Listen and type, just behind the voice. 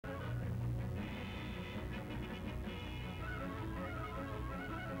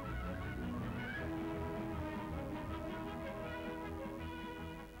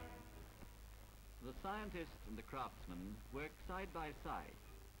scientist and the craftsman work side by side,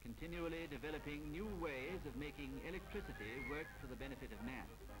 continually developing new ways of making electricity work for the benefit of man.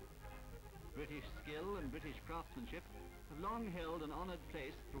 British skill and British craftsmanship have long held an honoured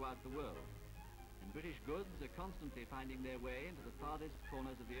place throughout the world, and British goods are constantly finding their way into the farthest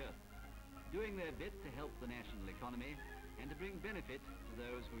corners of the earth, doing their bit to help the national economy and to bring benefit to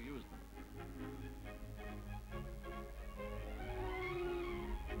those who use them.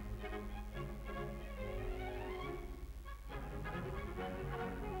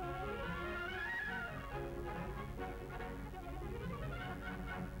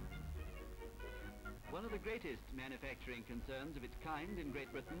 One of the greatest manufacturing concerns of its kind in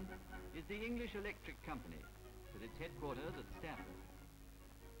Great Britain is the English Electric Company, with its headquarters at Stafford.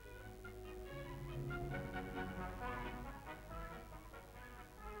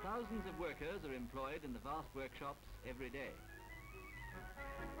 Thousands of workers are employed in the vast workshops every day.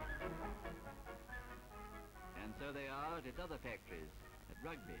 And so they are at its other factories, at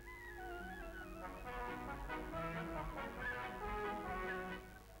Rugby.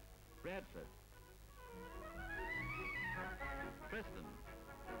 Bradford. Preston.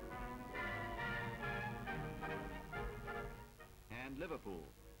 And Liverpool.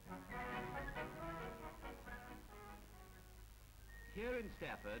 Here in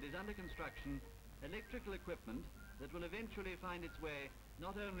Stafford is under construction electrical equipment that will eventually find its way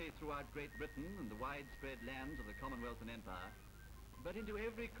not only throughout Great Britain and the widespread lands of the Commonwealth and Empire, but into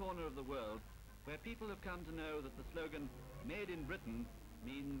every corner of the world where people have come to know that the slogan "Made in Britain"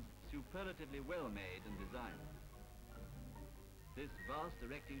 means superlatively well made and designed. This vast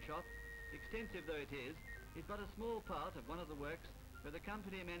erecting shop, extensive though it is but a small part of one of the works where the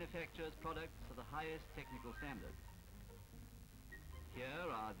company manufactures products of the highest technical standard. Here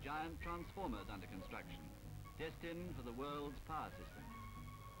are giant transformers under construction, destined for the world's power system.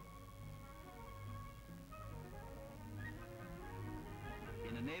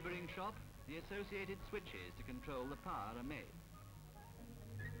 In a neighbouring shop, the associated switches to control the power are made.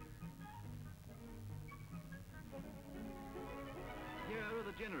 Here are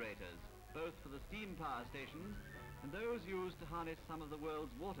the generators, both for the steam power stations and those used to harness some of the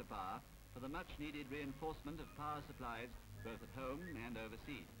world's water power for the much-needed reinforcement of power supplies both at home and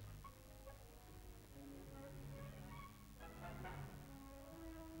overseas.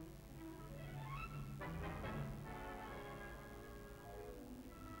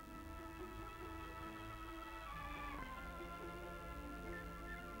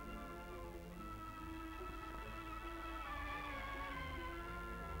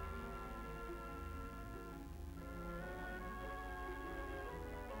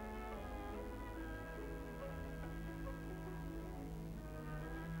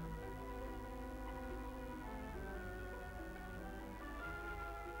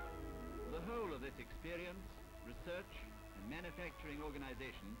 The whole of this experience, research and manufacturing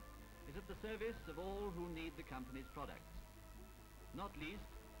organization is at the service of all who need the company's products, not least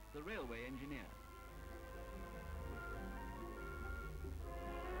the railway engineer.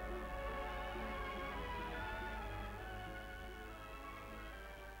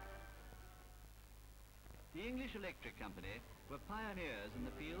 The English Electric Company were pioneers in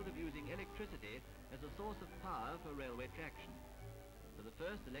the field of using electricity as a source of power for railway traction. For the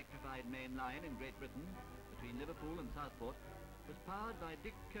first electrified main line in Great Britain, between Liverpool and Southport, was powered by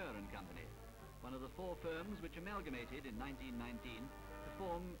Dick Kerr and Company, one of the four firms which amalgamated in 1919 to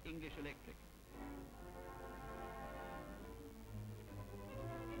form English Electric.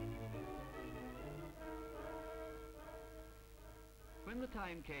 When the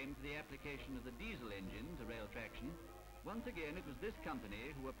time came for the application of the diesel engine to rail traction, once again it was this company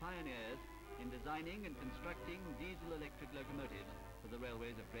who were pioneers in designing and constructing diesel-electric locomotives for the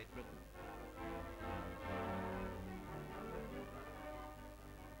railways of Great Britain.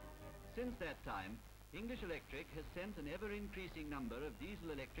 Since that time, English Electric has sent an ever-increasing number of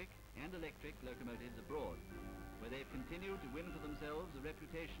diesel-electric and electric locomotives abroad, where they've continued to win for themselves a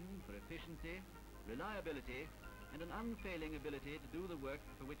reputation for efficiency, reliability, and an unfailing ability to do the work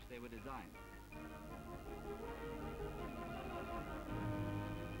for which they were designed.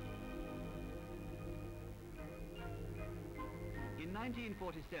 In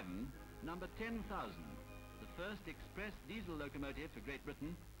 1947, number 10,000, the first express diesel locomotive for Great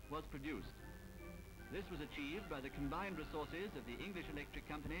Britain, was produced. This was achieved by the combined resources of the English Electric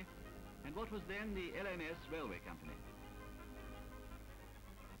Company and what was then the LMS Railway Company.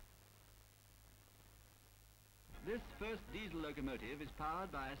 This first diesel locomotive is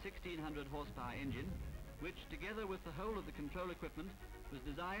powered by a 1600 horsepower engine, which, together with the whole of the control equipment, was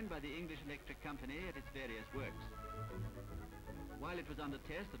designed by the English Electric Company at its various works. While it was under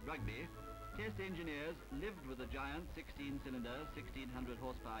test at Rugby, Test engineers lived with the giant 16-cylinder, 1600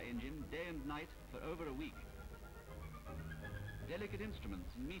 horsepower engine day and night for over a week. Delicate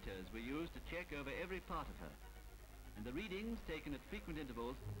instruments and meters were used to check over every part of her, and the readings taken at frequent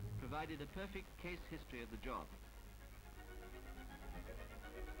intervals provided a perfect case history of the job.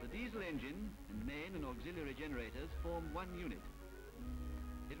 The diesel engine and main and auxiliary generators form one unit.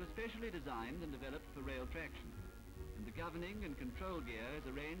 It was specially designed and developed for rail traction, and the governing and control gear is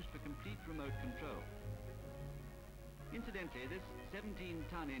arranged for complete remote control. Incidentally, this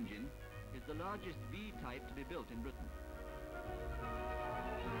 17-ton engine is the largest V-type to be built in Britain.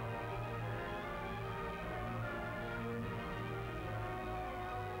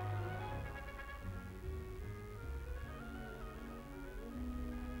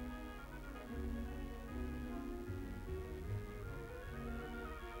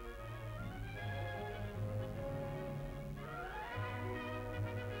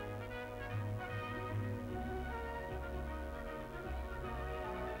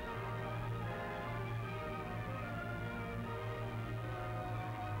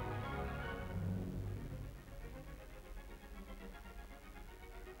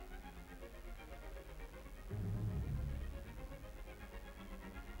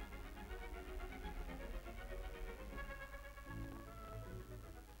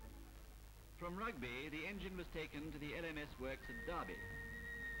 From Rugby, the engine was taken to the LMS works at Derby.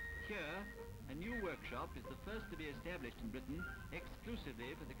 Here, a new workshop is the first to be established in Britain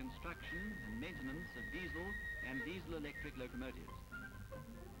exclusively for the construction and maintenance of diesel and diesel-electric locomotives.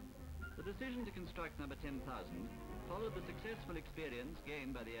 The decision to construct number 10,000 followed the successful experience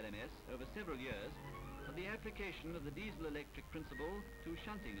gained by the LMS over several years of the application of the diesel-electric principle to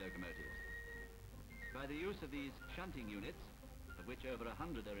shunting locomotives. By the use of these shunting units, of which over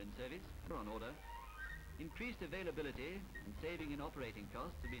 100 are in service or on order, increased availability and saving in operating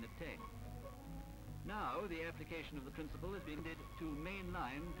costs have been obtained. Now, the application of the principle has been did to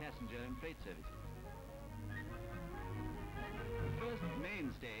mainline passenger and freight services. The first main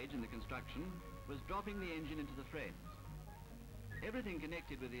stage in the construction was dropping the engine into the frames. Everything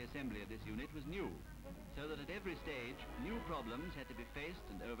connected with the assembly of this unit was new, so that at every stage, new problems had to be faced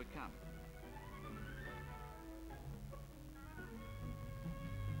and overcome.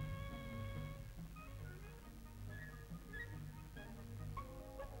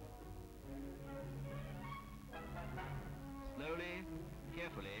 Slowly,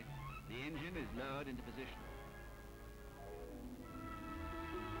 carefully, the engine is lowered into position.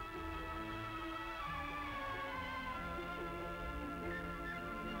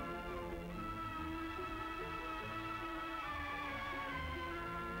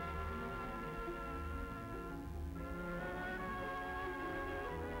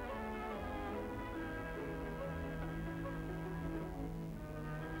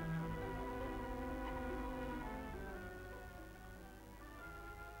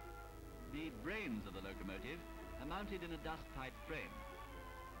 The brains of the locomotive are mounted in a dust-pipe frame.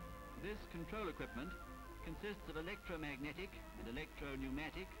 This control equipment consists of electromagnetic and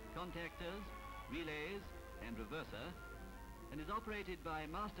electro-pneumatic contactors, relays and reverser, and is operated by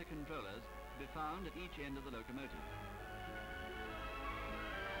master controllers to be found at each end of the locomotive.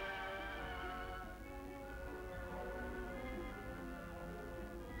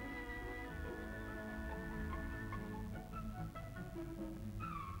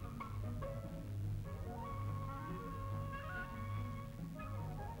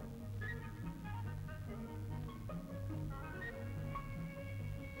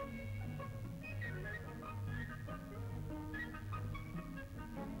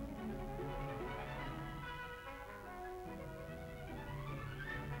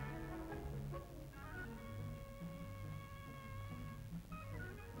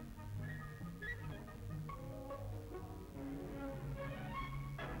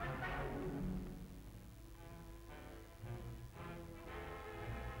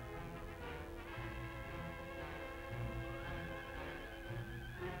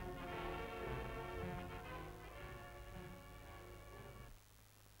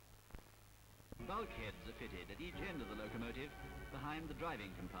 Bulkheads are fitted at each end of the locomotive behind the driving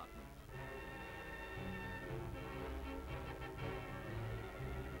compartment.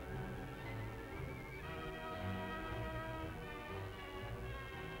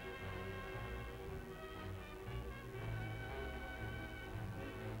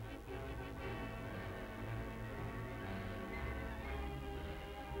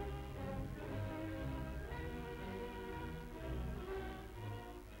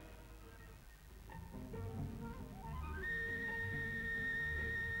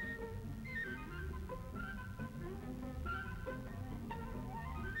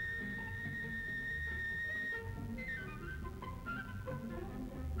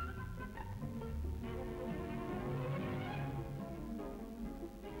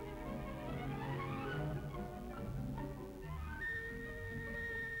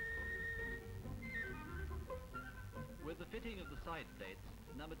 fitting of the side plates,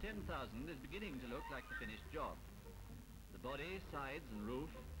 number 10,000 is beginning to look like the finished job. The body, sides and roof,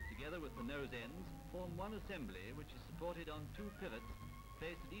 together with the nose ends, form one assembly which is supported on two pivots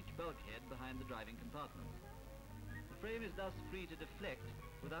placed at each bulkhead behind the driving compartment. The frame is thus free to deflect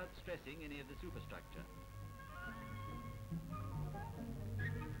without stressing any of the superstructure.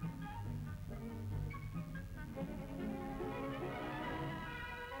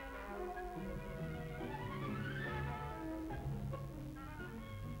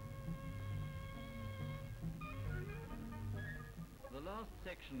 The last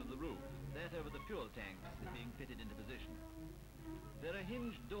section of the roof, that over the fuel tanks, is being fitted into position. There are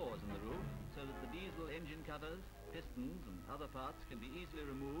hinged doors in the roof so that the diesel engine covers, pistons and other parts can be easily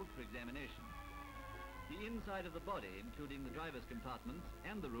removed for examination. The inside of the body, including the driver's compartments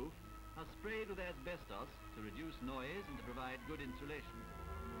and the roof, are sprayed with asbestos to reduce noise and to provide good insulation.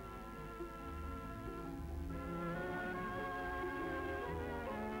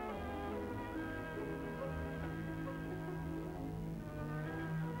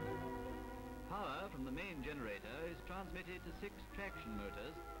 Power from the main generator is transmitted to 6 traction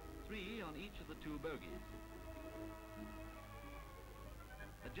motors, 3 on each of the 2 bogies.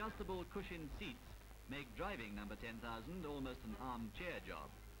 Adjustable cushion seats make driving number 10,000 almost an armchair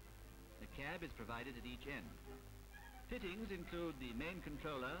job. A cab is provided at each end. Fittings include the main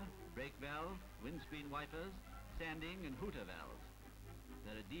controller, brake valve, windscreen wipers, sanding and hooter valves.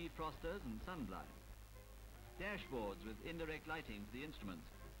 There are defrosters and sun blinds. Dashboards with indirect lighting for the instruments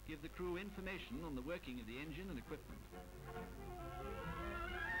give the crew information on the working of the engine and equipment.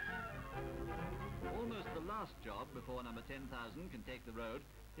 Almost the last job before number 10,000 can take the road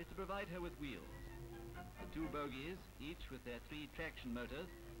is to provide her with wheels. The 2 bogies, each with their 3 traction motors,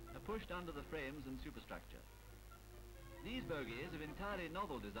 are pushed under the frames and superstructure. These bogies, of entirely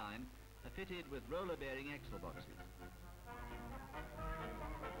novel design, are fitted with roller-bearing axle boxes.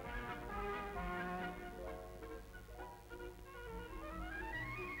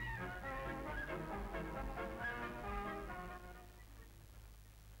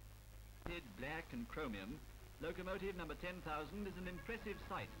 Black and chromium, locomotive number 10,000 is an impressive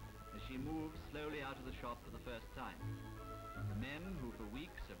sight as she moves slowly out of the shop for the first time. The men who for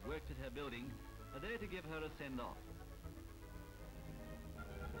weeks have worked at her building are there to give her a send-off.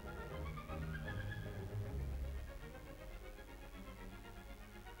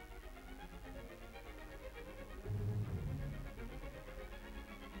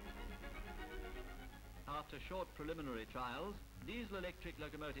 After short preliminary trials, diesel-electric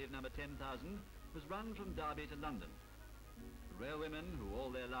locomotive number 10,000 was run from Derby to London. The railwaymen, who all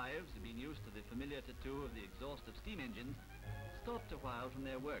their lives have been used to the familiar tattoo of the exhaust of steam engines, stopped a while from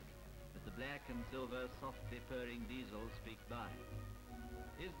their work as the black and silver softly purring diesel streaked by.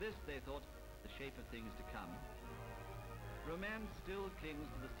 Is this, they thought, the shape of things to come? Romance still clings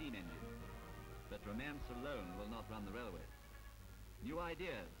to the steam engine, but romance alone will not run the railway. New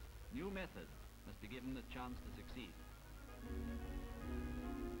ideas, new methods must be given a chance to succeed.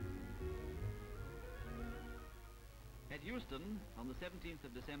 At Euston, on the 17th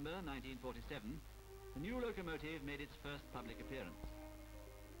of December 1947, the new locomotive made its first public appearance.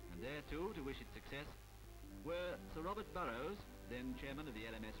 And there too, to wish it success, were Sir Robert Burrows, then chairman of the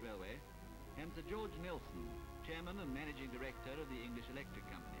LMS Railway, and Sir George Nelson, chairman and managing director of the English Electric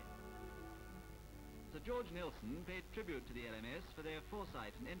Company. Sir George Nelson paid tribute to the LMS for their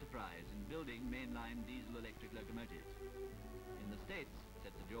foresight and enterprise in building mainline diesel-electric locomotives. In the States,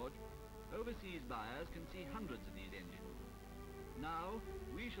 said Sir George, overseas buyers can see hundreds of these engines. Now,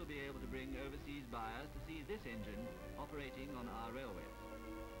 we shall be able to bring overseas buyers to see this engine operating on our railways,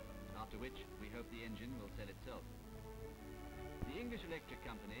 after which we hope the engine will sell itself. The English Electric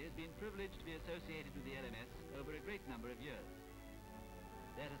Company has been privileged to be associated with the LMS over a great number of years.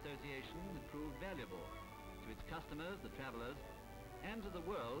 That association had proved valuable to its customers, the travellers, and to the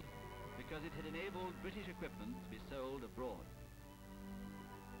world because it had enabled British equipment to be sold abroad.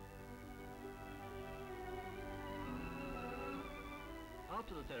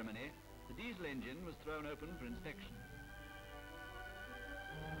 After the ceremony, the diesel engine was thrown open for inspection.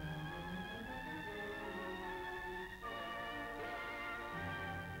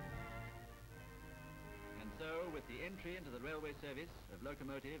 With the entry into the railway service of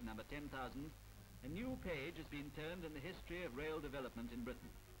locomotive number 10,000, a new page has been turned in the history of rail development in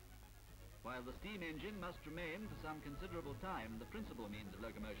Britain. While the steam engine must remain for some considerable time the principal means of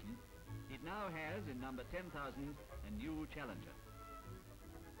locomotion, it now has in number 10,000 a new challenger.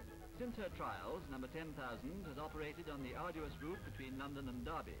 Since her trials, number 10,000 has operated on the arduous route between London and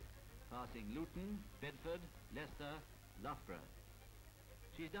Derby, passing Luton, Bedford, Leicester, Loughborough.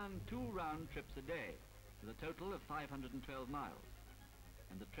 She's done 2 round trips a day, with a total of 512 miles,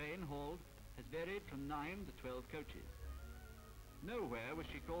 and the train hauled has varied from 9 to 12 coaches. Nowhere was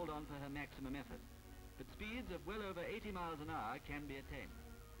she called on for her maximum effort, but speeds of well over 80 miles an hour can be attained.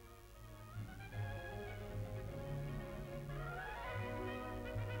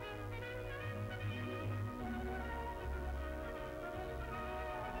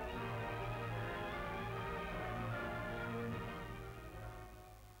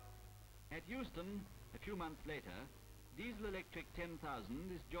 At Euston, a few months later, diesel-electric 10,000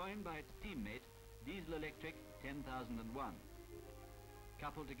 is joined by its teammate, diesel-electric 10,001.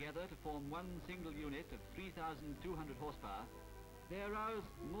 Coupled together to form one single unit of 3,200 horsepower, they arouse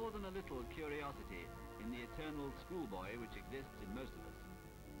more than a little curiosity in the eternal schoolboy which exists in most of us.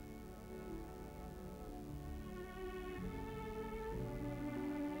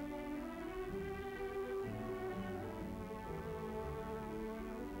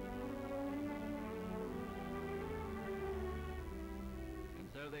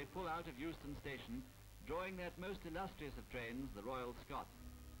 They pull out of Euston Station, drawing that most illustrious of trains, the Royal Scot,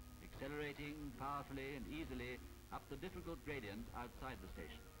 accelerating powerfully and easily up the difficult gradient outside the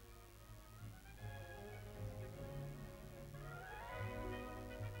station.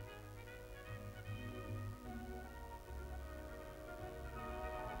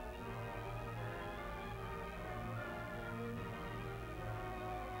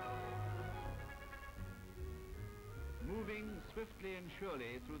 Moving swiftly and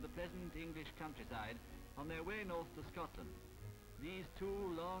surely through the pleasant English countryside on their way north to Scotland, these two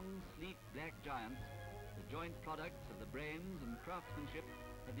long, sleek black giants, the joint products of the brains and craftsmanship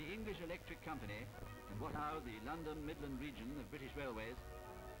of the English Electric Company and what now the London Midland region of British Railways,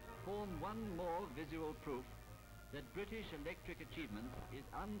 form one more visual proof that British electric achievement is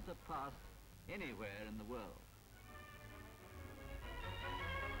unsurpassed anywhere in the world.